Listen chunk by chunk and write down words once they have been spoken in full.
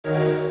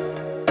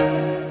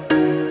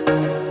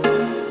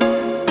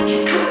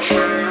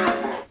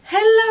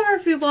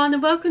everyone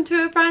and welcome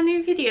to a brand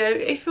new video.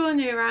 If you're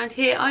new around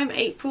here, I'm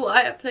April.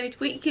 I upload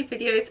weekly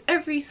videos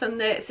every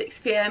Sunday at 6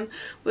 PM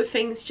with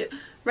things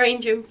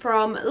ranging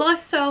from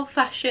lifestyle,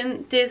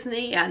 fashion,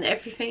 Disney and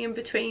everything in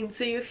between.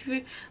 So if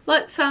you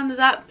like the sound of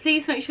that,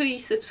 please make sure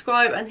you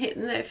subscribe and hit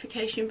the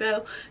notification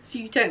bell so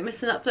you don't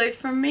miss an upload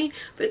from me.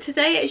 But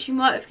today, as you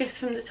might have guessed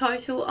from the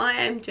title, I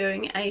am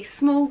doing a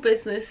small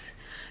business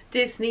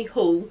Disney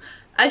haul.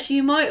 As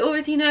you might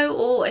already know,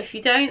 or if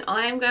you don't,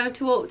 I am going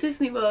to Walt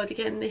Disney World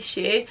again this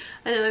year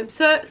and I'm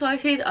so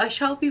excited. I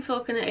shall be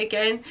vlogging it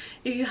again.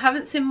 If you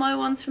haven't seen my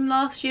ones from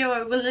last year,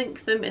 I will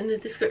link them in the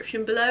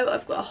description below.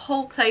 I've got a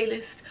whole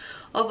playlist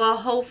of our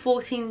whole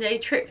 14-day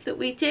trip that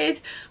we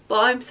did, but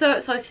I'm so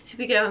excited to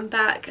be going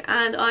back,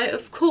 and I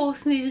of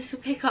course needed to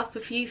pick up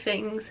a few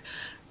things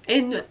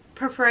in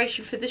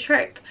preparation for the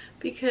trip,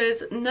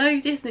 because no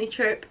Disney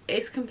trip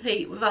is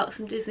complete without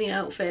some Disney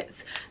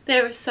outfits.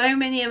 There are so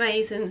many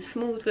amazing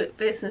small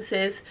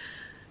businesses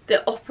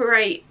that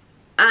operate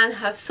and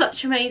have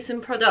such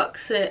amazing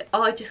products that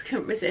I just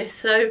couldn't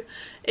resist. So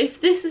if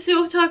this is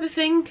your type of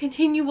thing,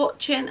 continue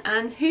watching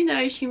and who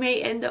knows, you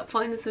may end up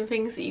finding some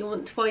things that you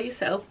want to buy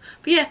yourself.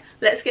 But yeah,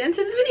 let's get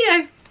into the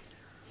video.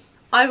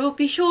 I will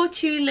be sure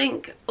to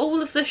link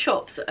all of the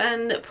shops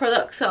and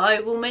products that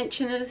I will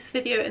mention in this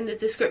video in the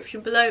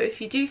description below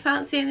if you do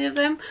fancy any of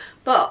them.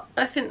 But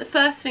I think the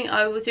first thing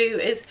I will do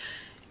is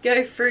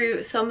go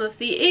through some of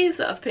the ears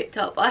that I've picked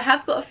up. I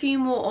have got a few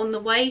more on the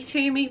way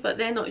to me, but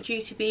they're not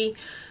due to be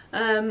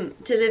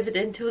delivered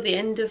until the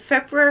end of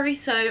February,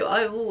 so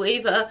I will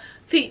either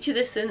feature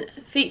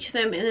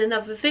them in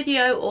another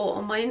video or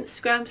on my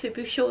Instagram, so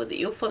be sure that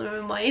you're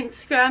following my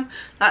Instagram.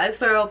 That is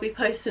where I'll be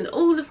posting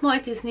all of my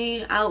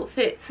Disney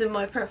outfits and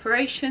my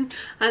preparation,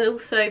 and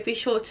also be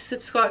sure to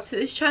subscribe to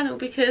this channel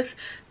because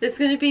there's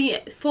going to be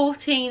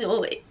 14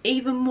 or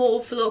even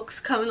more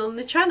vlogs coming on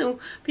the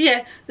channel. But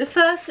yeah, the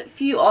first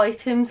few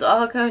items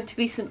are going to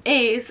be some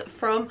ears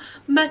from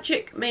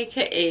Magic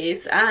Maker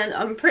Ears, and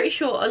I'm pretty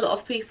sure a lot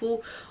of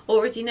people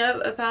already know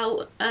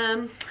about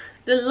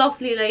the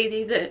lovely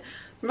lady that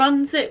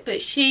runs it,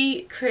 but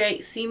she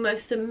creates the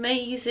most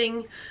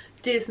amazing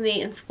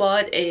Disney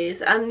inspired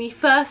ears. And the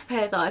first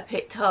pair that I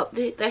picked up,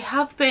 they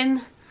have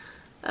been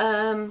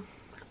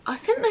I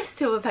think they're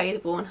still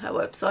available on her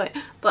website,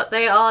 but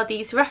they are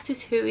these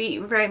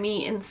Ratatouille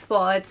Remy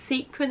inspired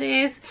sequin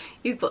ears.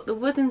 You've got the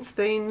wooden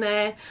spoon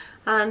there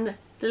and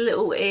the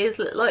little ears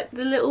look like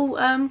the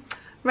little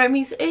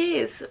Remy's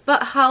ears.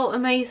 But how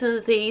amazing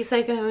are these?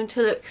 They're going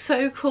to look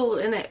so cool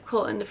in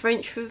Epcot in the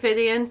French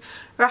Pavilion.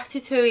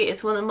 Ratatouille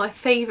is one of my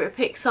favourite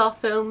Pixar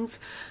films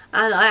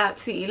and I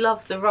absolutely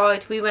love the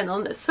ride. We went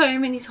on it so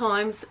many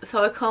times,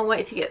 so I can't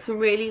wait to get some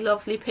really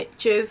lovely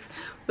pictures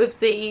with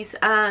these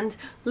and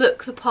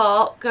look the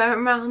part going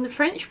around the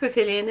French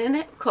Pavilion in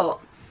Epcot.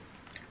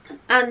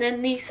 And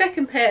then the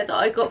second pair that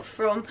I got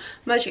from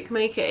Magic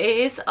Maker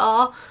Ears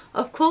are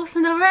of course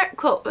another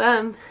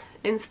Epcot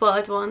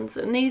inspired ones,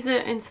 and these are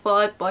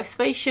inspired by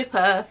Spaceship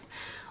Earth.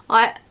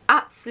 I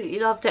absolutely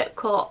loved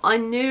Epcot. I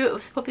knew it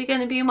was probably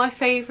going to be my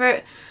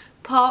favourite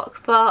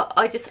park, but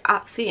I just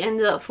absolutely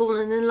ended up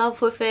falling in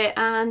love with it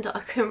and I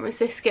couldn't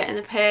resist getting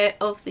a pair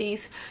of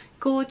these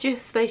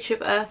gorgeous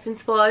Spaceship Earth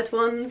inspired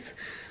ones.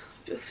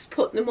 Just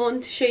put them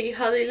on to show you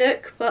how they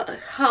look, but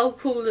how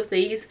cool are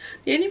these?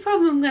 The only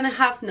problem I'm going to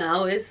have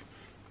now is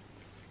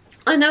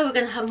I know we're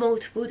going to have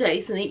multiple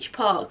days in each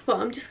park, but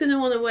I'm just going to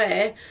want to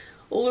wear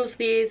all of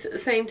these at the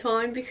same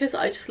time because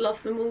I just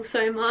love them all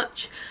so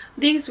much.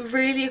 These were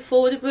really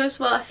affordable as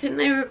well. I think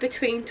they were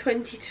between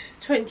 £20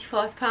 to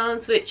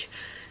 £25, which,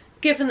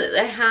 given that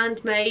they're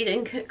handmade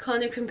and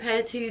kind of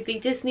compared to the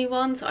Disney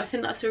ones, I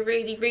think that's a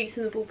really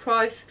reasonable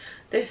price.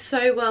 They're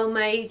so well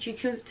made. You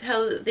can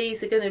tell that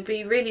these are going to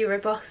be really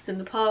robust in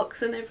the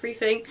parks and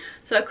everything,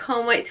 so I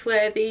can't wait to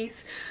wear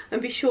these,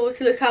 and be sure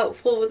to look out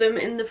for them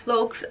in the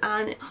vlogs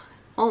and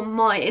on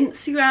my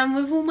Instagram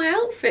with all my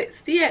outfits.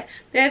 But yeah,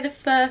 they're the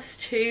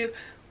first two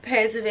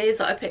pairs of ears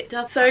that I picked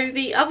up. So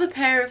the other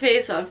pair of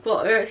ears that I've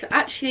got are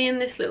actually in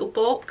this little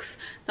box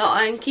that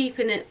I'm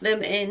keeping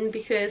them in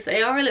because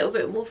they are a little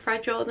bit more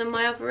fragile than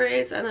my other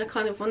ears and I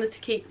kind of wanted to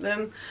keep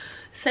them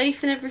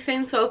safe and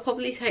everything, so I'll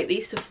probably take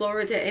these to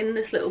Florida in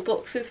this little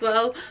box as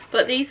well.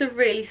 But these are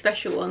really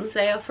special ones.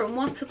 They are from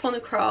Once Upon a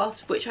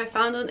Craft, which I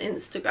found on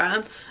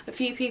Instagram. A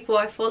few people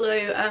I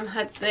follow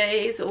had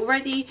these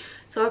already,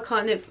 so I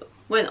kind of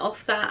went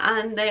off that,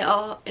 and they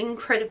are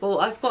incredible.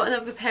 I've got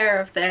another pair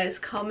of theirs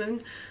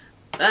coming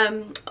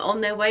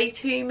on their way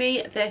to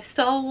me. They're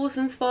Star Wars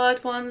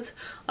inspired ones.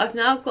 I've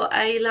now got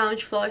a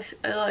Loungefly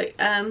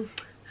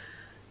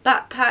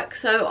backpack,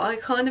 so I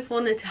kind of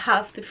wanted to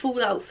have the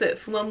full outfit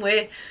for when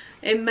we're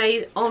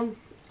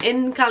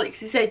in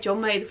Galaxy's Edge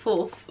on May the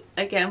 4th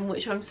again,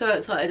 which I'm so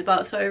excited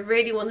about. So I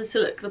really wanted to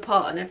look the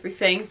part and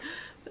everything.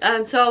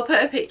 So I'll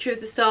put a picture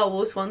of the Star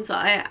Wars ones that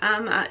I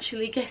am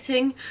actually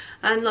getting,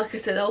 and like I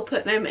said, I'll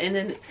put them in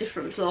a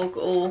different vlog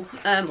or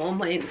on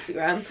my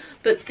Instagram.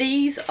 But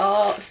these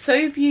are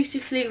so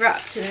beautifully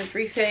wrapped and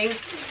everything.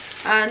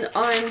 and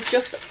I'm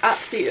just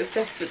absolutely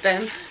obsessed with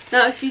them.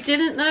 Now, if you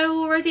didn't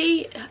know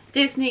already,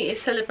 Disney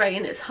is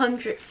celebrating its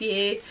 100th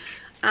year,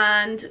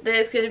 and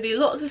there's going to be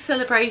lots of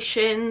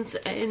celebrations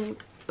in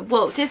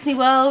Walt Disney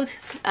World,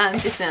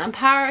 Disneyland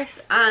Paris,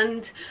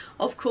 and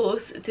of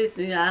course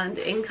Disneyland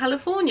in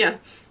California.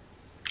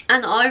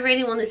 And I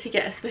really wanted to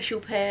get a special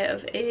pair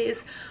of ears,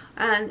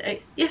 and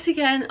yet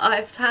again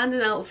I've planned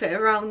an outfit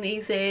around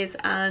these ears,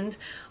 and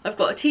I've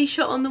got a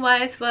t-shirt on the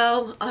way as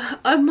well.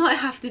 I might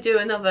have to do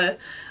another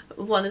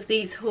one of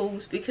these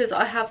hauls, because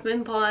I have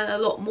been buying a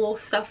lot more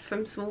stuff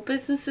from small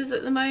businesses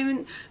at the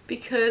moment,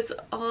 because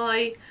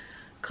I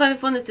kind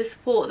of wanted to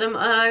support them.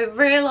 I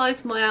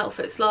realised my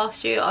outfits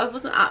last year, I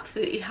wasn't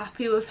absolutely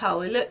happy with how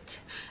I looked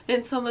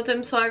in some of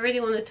them, so I really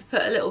wanted to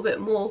put a little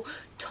bit more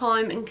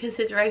time and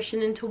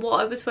consideration into what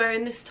I was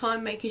wearing this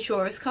time, making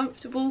sure I was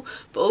comfortable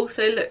but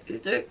also looked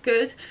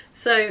good.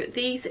 So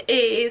these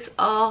ears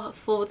are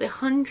for the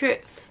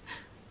 100th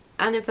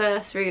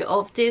anniversary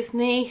of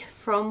Disney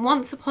from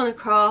Once Upon a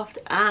Craft,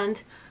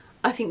 and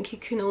I think you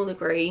can all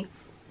agree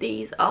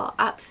these are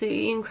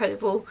absolutely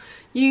incredible.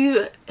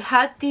 You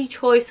had the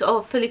choice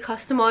of fully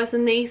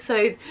customizing these,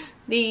 so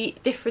the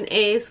different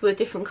ears were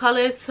different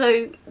colours.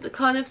 So the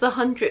kind of the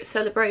 100th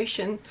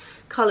celebration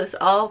colours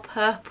are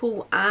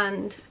purple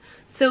and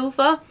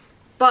silver,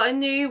 but I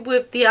knew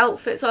with the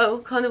outfits I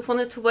kind of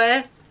wanted to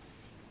wear,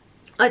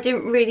 I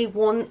didn't really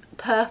want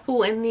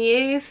purple in the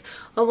ears.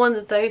 I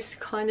wanted those to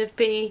kind of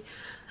be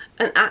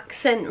an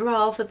accent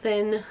rather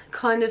than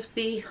kind of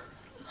the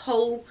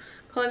whole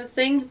kind of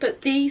thing.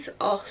 But these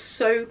are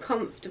so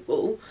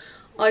comfortable.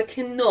 I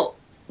cannot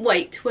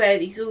wait to wear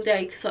these all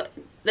day, because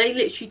they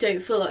literally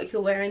don't feel like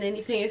you're wearing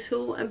anything at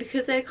all, and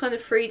because they're kind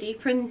of 3D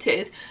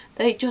printed,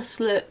 they just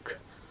look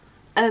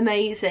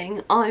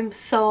amazing. I'm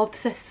so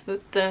obsessed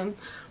with them.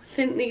 I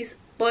think these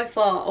by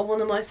far are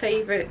one of my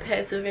favourite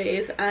pairs of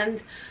ears,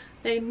 and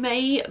they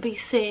may be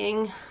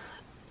seeing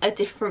a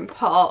different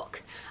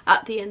park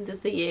at the end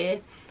of the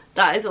year.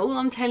 That is all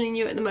I'm telling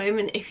you at the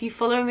moment. If you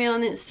follow me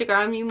on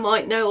Instagram, you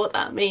might know what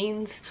that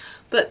means.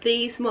 But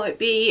these might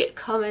be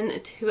coming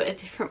to a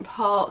different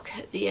park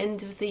at the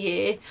end of the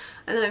year,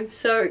 and I'm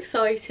so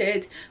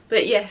excited.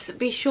 But yes,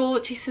 be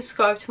sure to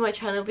subscribe to my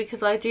channel,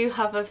 because I do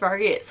have a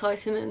very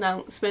exciting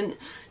announcement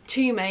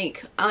to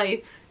make.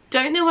 I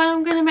don't know when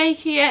I'm going to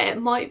make it yet. It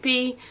might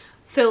be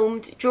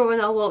filmed during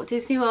our Walt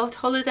Disney World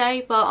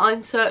holiday, but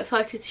I'm so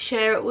excited to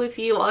share it with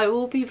you. I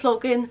will be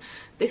vlogging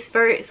this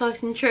very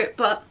exciting trip,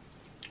 but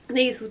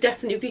these will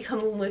definitely be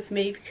coming with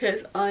me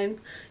because I'm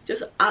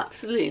just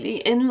absolutely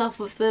in love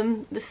with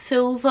them. The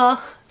silver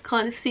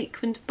kind of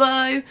sequined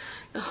bow,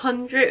 the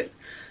 100th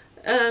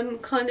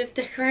kind of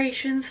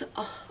decorations,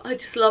 oh, I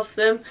just love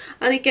them.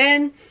 And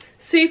again,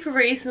 super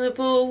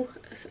reasonable,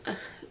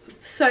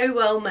 so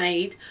well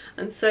made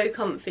and so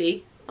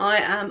comfy. I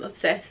am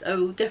obsessed. I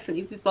will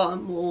definitely be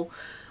buying more.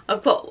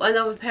 I've got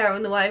another pair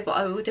on the way, but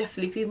I will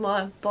definitely be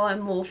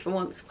buying more from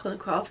Once Upon a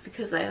Craft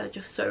because they are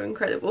just so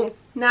incredible.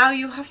 Now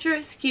you'll have to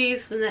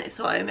excuse the next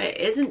item. It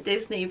isn't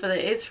Disney, but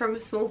it is from a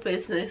small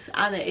business,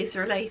 and it is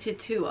related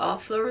to our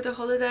Florida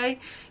holiday.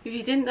 If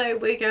you didn't know,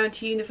 we're going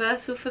to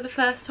Universal for the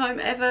first time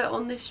ever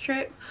on this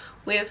trip.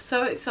 We are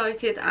so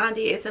excited.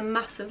 Andy is a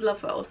massive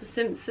lover of The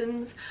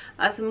Simpsons,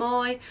 as am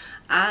I,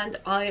 and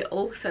I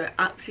also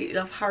absolutely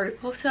love Harry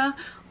Potter.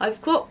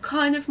 I've got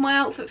kind of my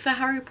outfit for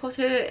Harry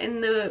Potter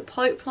in the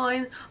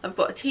pipeline. I've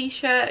got a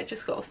t-shirt, I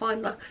just got to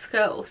find like a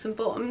skirt or some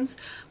bottoms.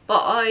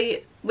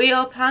 But we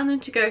are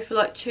planning to go for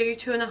like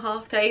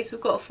 2.5 days.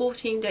 We've got a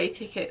 14-day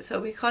ticket, so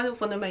we kind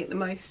of want to make the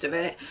most of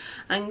it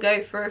and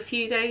go for a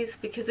few days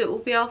because it will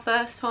be our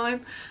first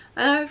time.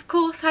 And I of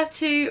course had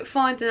to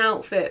find an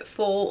outfit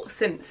for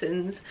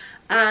Simpsons,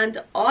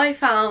 and I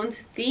found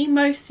the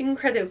most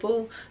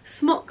incredible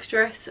smock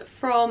dress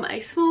from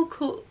a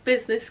small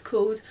business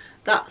called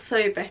That's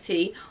So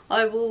Betty.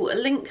 I will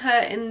link her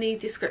in the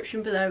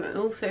description below and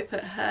also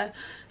put her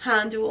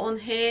handle on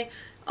here.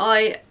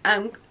 I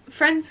am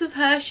friends with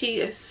her, she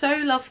is so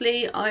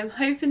lovely. I'm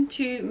hoping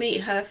to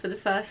meet her for the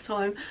first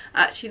time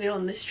actually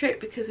on this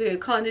trip because we were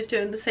kind of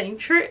doing the same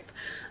trip.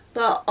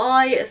 But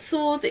I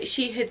saw that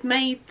she had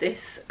made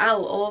this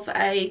out of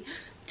a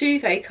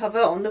duvet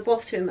cover on the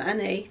bottom and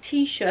a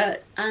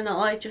t-shirt, and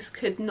I just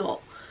could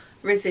not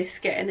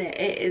resist getting it.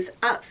 It is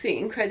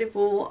absolutely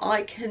incredible.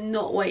 I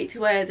cannot wait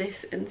to wear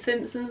this in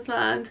Simpsons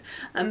Land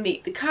and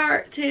meet the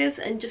characters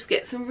and just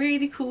get some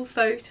really cool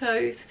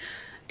photos.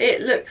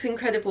 It looks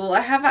incredible.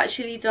 I have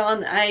actually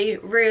done a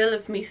reel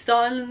of me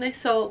styling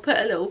this, so I'll put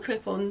a little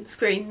clip on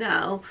screen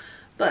now,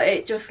 but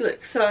it just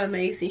looks so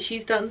amazing.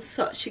 She's done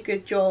such a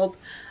good job,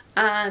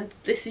 and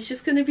this is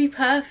just going to be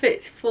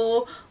perfect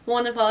for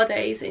one of our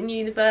days in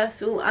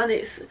Universal. And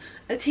it's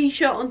a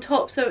t-shirt on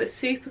top, so it's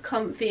super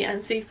comfy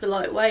and super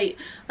lightweight,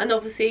 and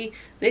obviously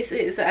this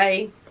is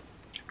a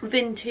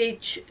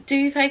vintage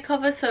duvet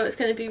cover, so it's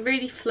going to be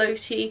really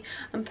floaty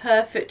and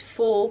perfect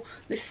for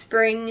the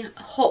spring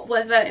hot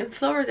weather in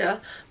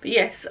Florida. But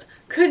yes,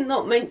 could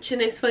not mention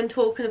this when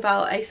talking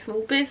about a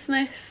small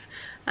business.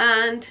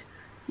 And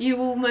you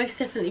will most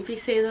definitely be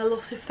seeing a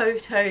lot of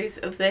photos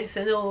of this,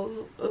 and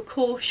I'll of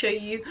course show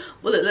you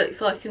what it looks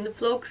like in the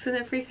vlogs and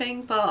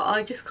everything. But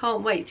I just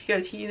can't wait to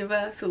go to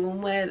Universal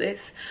and wear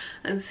this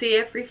and see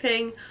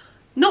everything.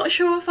 Not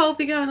sure if I'll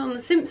be going on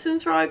the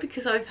Simpsons ride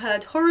because I've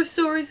heard horror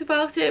stories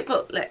about it,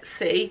 but let's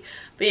see.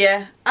 But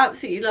yeah,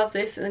 absolutely love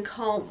this and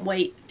can't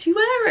wait to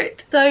wear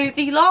it. So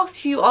the last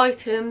few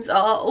items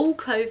are all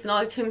clothing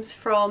items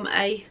from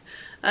a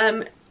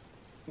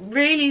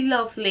really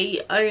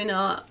lovely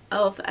owner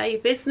of a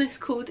business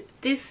called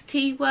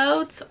Disney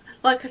World.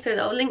 Like I said,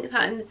 I'll link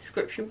that in the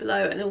description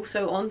below and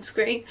also on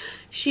screen.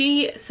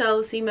 She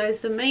sells the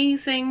most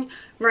amazing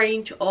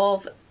range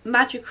of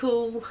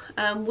magical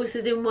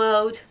Wizarding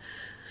World,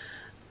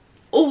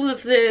 all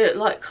of the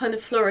like kind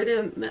of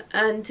Florida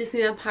and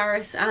Disneyland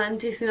Paris and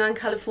Disneyland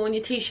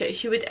California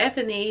t-shirts you would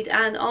ever need.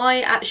 And I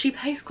actually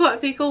placed quite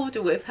a big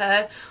order with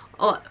her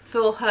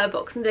for her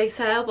Boxing Day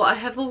sale, but I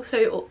have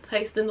also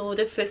placed an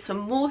order for some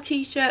more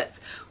t-shirts,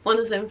 one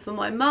of them for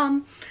my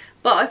mum.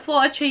 But I thought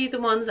I'd show you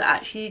the ones that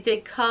actually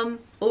did come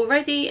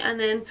already, and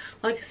then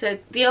like I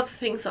said, the other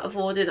things that I've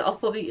ordered I'll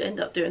probably end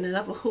up doing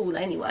another haul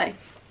anyway.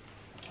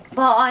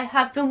 But I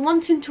have been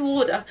wanting to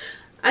order,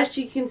 as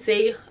you can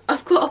see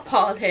I've got a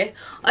pile here.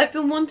 I've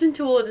been wanting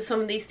to order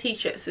some of these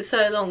t-shirts for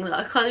so long that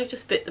I kind of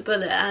just bit the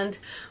bullet, and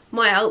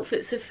my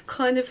outfits have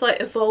kind of like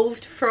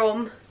evolved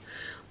from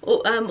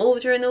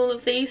ordering all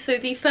of these. So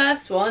the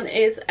first one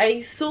is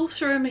a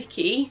Sorcerer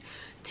Mickey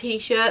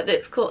t-shirt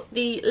that's got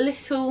the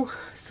little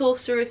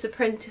Sorcerer's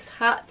Apprentice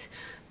hat,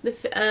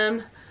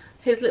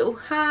 his little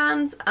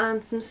hands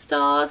and some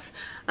stars,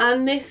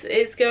 and this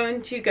is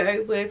going to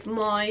go with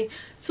my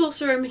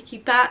Sorcerer Mickey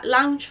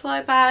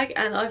Loungefly bag,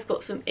 and I've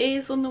got some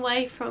ears on the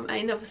way from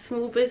another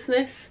small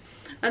business,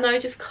 and I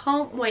just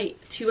can't wait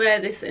to wear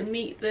this and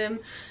meet them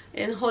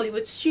in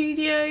Hollywood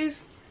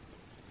Studios.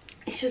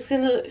 It's just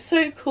gonna look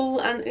so cool,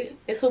 and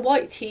it's a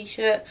white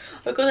t-shirt.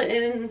 I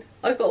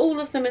got all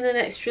of them in an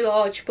extra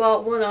large, bar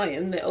one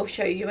item that I'll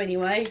show you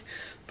anyway.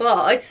 But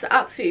I just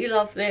absolutely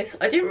love this.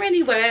 I didn't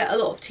really wear a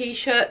lot of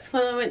t-shirts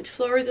when I went to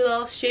Florida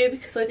last year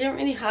because I didn't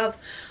really have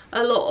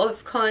a lot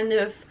of kind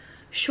of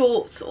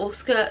shorts or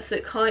skirts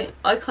that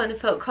I kind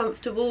of felt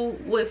comfortable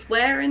with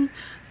wearing.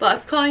 But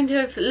I've kind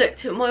of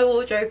looked at my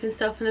wardrobe and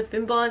stuff, and I've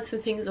been buying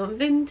some things on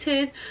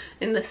Vinted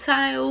in the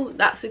sale.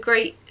 That's a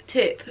great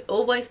tip.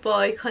 Always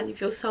buy kind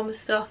of your summer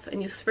stuff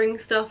and your spring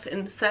stuff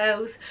in the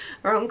sales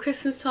around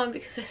Christmas time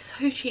because they're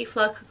so cheap.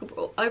 Like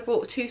I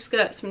bought 2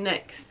 skirts from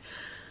Next.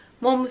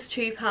 One was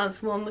 £2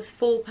 and one was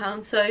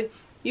 £4, so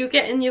you're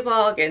getting your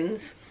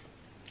bargains.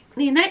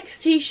 The next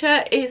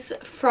t-shirt is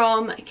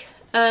from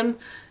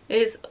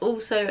is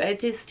also a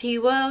Disney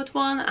World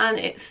one, and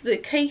it's the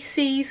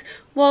Casey's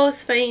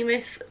World's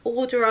Famous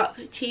Order Up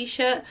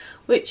t-shirt,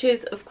 which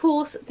is of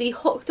course the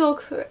hot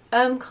dog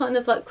kind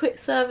of like quick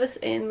service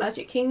in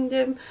Magic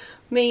Kingdom.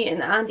 Me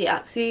and Andy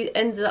absolutely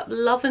ended up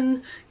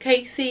loving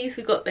Casey's.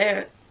 We got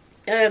their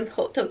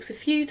hot dogs a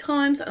few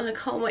times, and I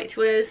can't wait to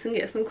wear this and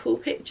get some cool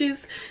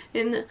pictures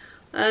in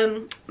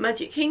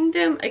Magic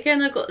Kingdom.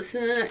 Again, I got this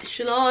in an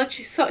extra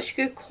large. Such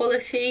good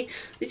quality.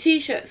 The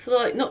t-shirts are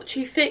like not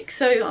too thick,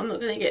 so I'm not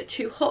going to get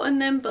too hot in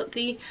them, but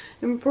the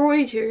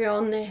embroidery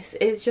on this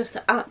is just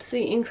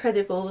absolutely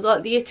incredible.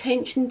 Like the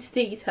attention to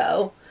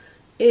detail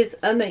is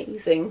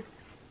amazing.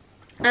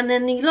 And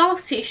then the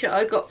last t-shirt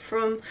I got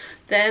from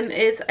them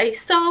is a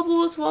Star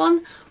Wars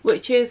one,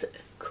 which is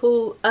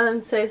cool,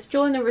 says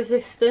join the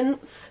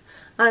resistance,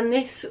 and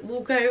this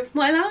will go with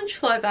my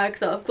Loungefly bag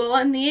that I've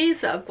got and the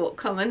ears that I've got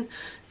coming.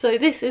 So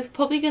this is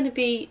probably going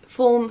to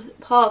form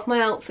part of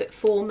my outfit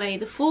for May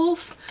the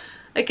 4th.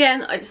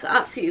 Again, I just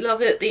absolutely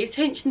love it. The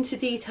attention to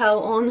detail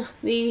on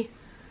the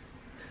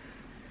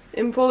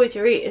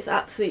embroidery is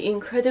absolutely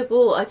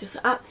incredible. I just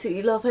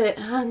absolutely love it,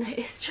 and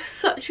it's just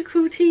such a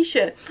cool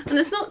t-shirt, and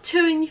it's not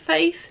too in your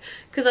face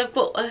because I've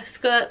got a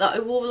skirt that I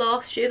wore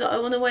last year that I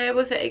want to wear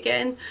with it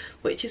again,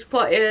 which is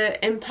quite an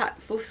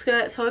impactful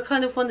skirt, so I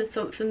kind of wanted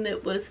something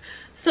that was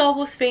Star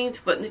Wars themed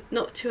but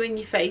not too in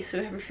your face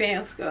with everything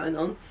else going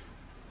on.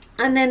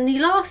 And then the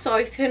last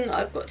item that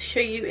I've got to show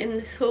you in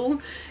this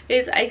haul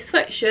is a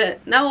sweatshirt.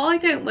 Now I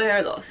don't wear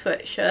a lot of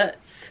sweatshirts.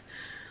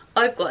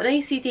 I've got an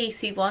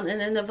AC/DC one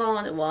and a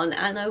Nirvana one,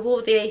 and I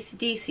wore the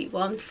AC/DC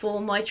one for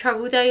my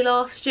travel day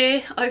last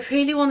year. I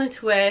really wanted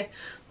to wear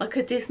like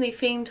a Disney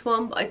themed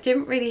one, but I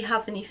didn't really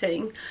have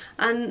anything,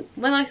 and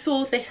when I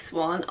saw this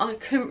one I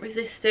couldn't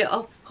resist it.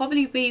 I'll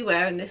probably be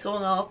wearing this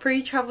on our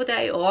pre-travel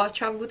day or our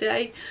travel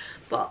day,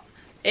 but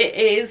it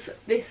is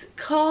this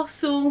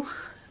castle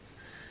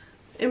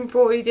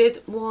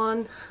embroidered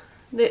one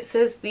that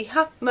says the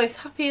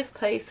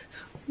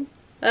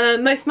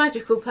most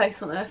magical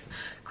place on earth.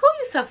 Call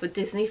yourself a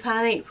Disney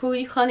fan, April,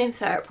 you can't even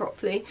say it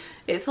properly.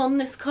 It's on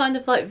this kind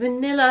of like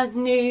vanilla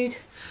nude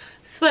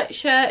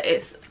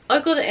sweatshirt. I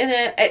got it in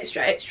an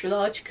extra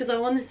large because I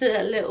wanted it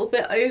a little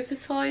bit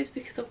oversized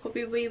because I'll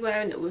probably be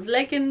wearing it with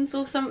leggings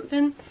or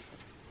something.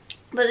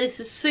 But this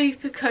is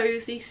super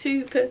cozy,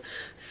 super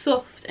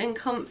soft and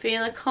comfy,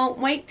 and I can't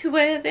wait to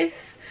wear this.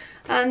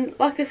 And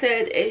like I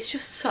said, it's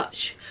just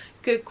such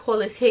good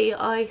quality.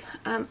 I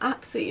am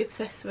absolutely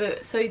obsessed with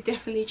it, so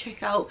definitely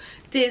check out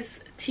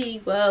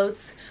Disney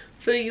Worlds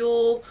for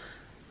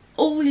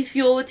all of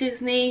your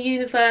Disney,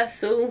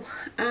 Universal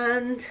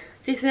and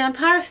Disneyland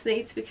Paris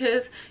needs,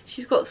 because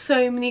she's got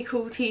so many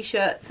cool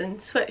t-shirts and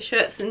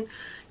sweatshirts and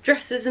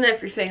dresses and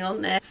everything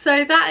on there.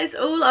 So that is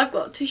all I've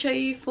got to show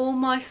you for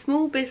my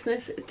small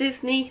business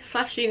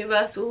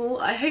Disney/Universal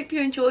haul. I hope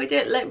you enjoyed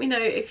it. Let me know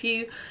if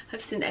you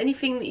have seen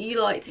anything that you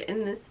liked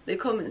in the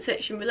comment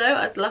section below.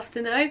 I'd love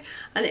to know.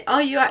 And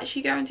are you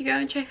actually going to go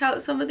and check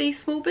out some of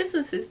these small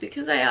businesses,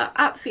 because they are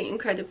absolutely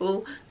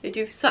incredible. They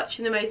do such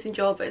an amazing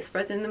job at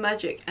spreading the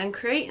magic and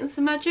creating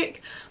some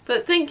magic.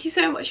 But thank you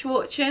so much for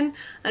watching.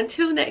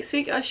 Until next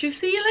week, I shall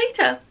see you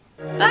later.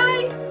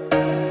 Bye!